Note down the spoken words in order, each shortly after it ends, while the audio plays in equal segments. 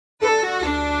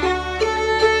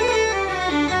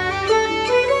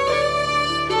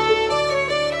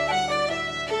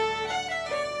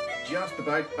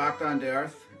about back down to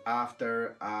earth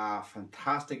after a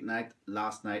fantastic night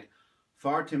last night.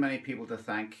 Far too many people to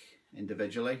thank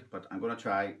individually, but I'm going to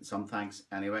try some thanks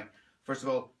anyway. First of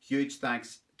all, huge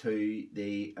thanks to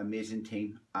the amazing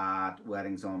team at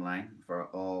Weddings Online for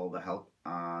all the help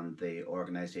and the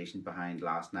organisation behind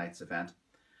last night's event.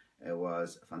 It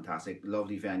was a fantastic,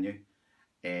 lovely venue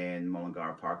in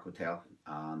Mullingar Park Hotel,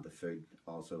 and the food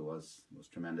also was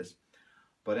tremendous.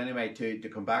 But anyway, to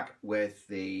come back with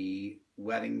the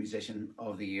Wedding Musician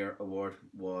of the Year award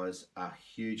was a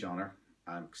huge honour.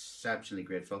 I'm exceptionally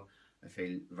grateful. I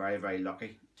feel very, very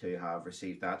lucky to have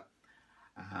received that.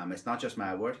 It's not just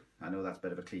my award. I know that's a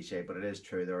bit of a cliche, but it is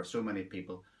true. There are so many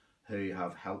people who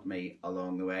have helped me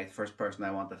along the way. The first person I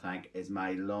want to thank is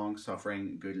my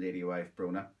long-suffering good lady wife,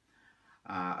 Brona.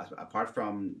 Apart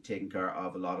from taking care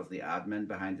of a lot of the admin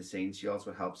behind the scenes, she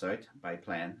also helps out by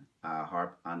playing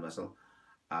harp and whistle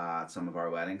at some of our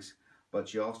weddings. But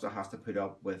she also has to put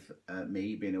up with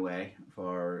me being away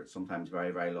for sometimes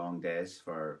very, very long days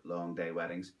for long day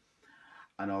weddings.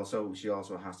 And also she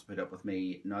also has to put up with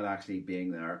me not actually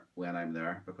being there when I'm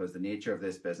there, because the nature of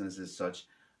this business is such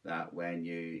that when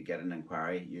you get an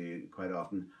inquiry, you quite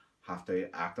often have to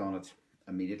act on it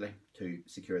immediately to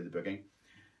secure the booking.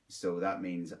 So that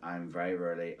means I'm very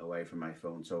rarely away from my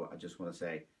phone. So I just want to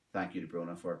say thank you to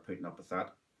Brona for putting up with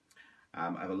that. I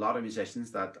have a lot of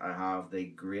musicians that I have the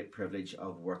great privilege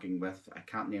of working with. I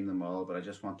can't name them all, but I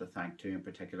just want to thank two in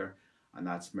particular, and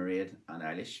that's Mairead and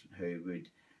Eilish, who would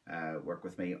work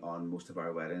with me on most of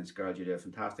our weddings. Girl, you do a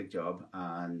fantastic job,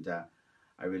 and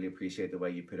I really appreciate the way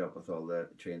you put up with all the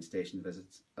train station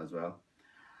visits as well.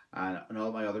 And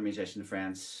all my other musician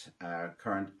friends,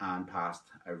 current and past,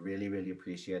 I really, really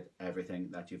appreciate everything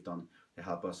that you've done to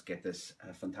help us get this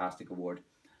fantastic award.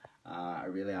 I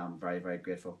really am very, very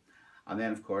grateful. And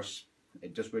then, of course,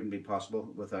 it just wouldn't be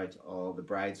possible without all the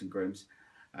brides and grooms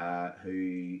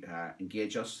who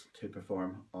engage us to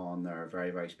perform on their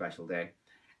very, very special day.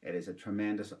 It is a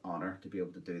tremendous honour to be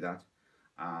able to do that,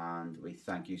 and we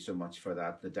thank you so much for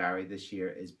that. The diary this year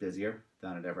is busier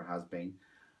than it ever has been,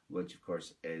 which of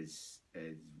course is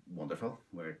wonderful.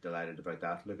 We're delighted about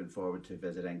that. Looking forward to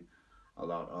visiting a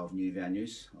lot of new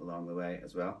venues along the way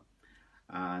as well.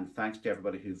 And thanks to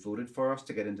everybody who voted for us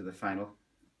to get into the final.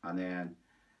 And then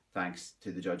thanks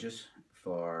to the judges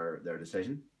for their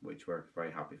decision, which we're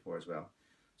very happy for as well.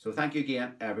 So thank you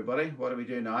again, everybody. What do we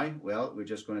do now? Well, we're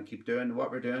just going to keep doing what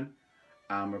we're doing,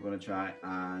 and we're going to try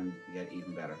and get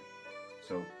even better.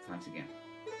 So thanks again.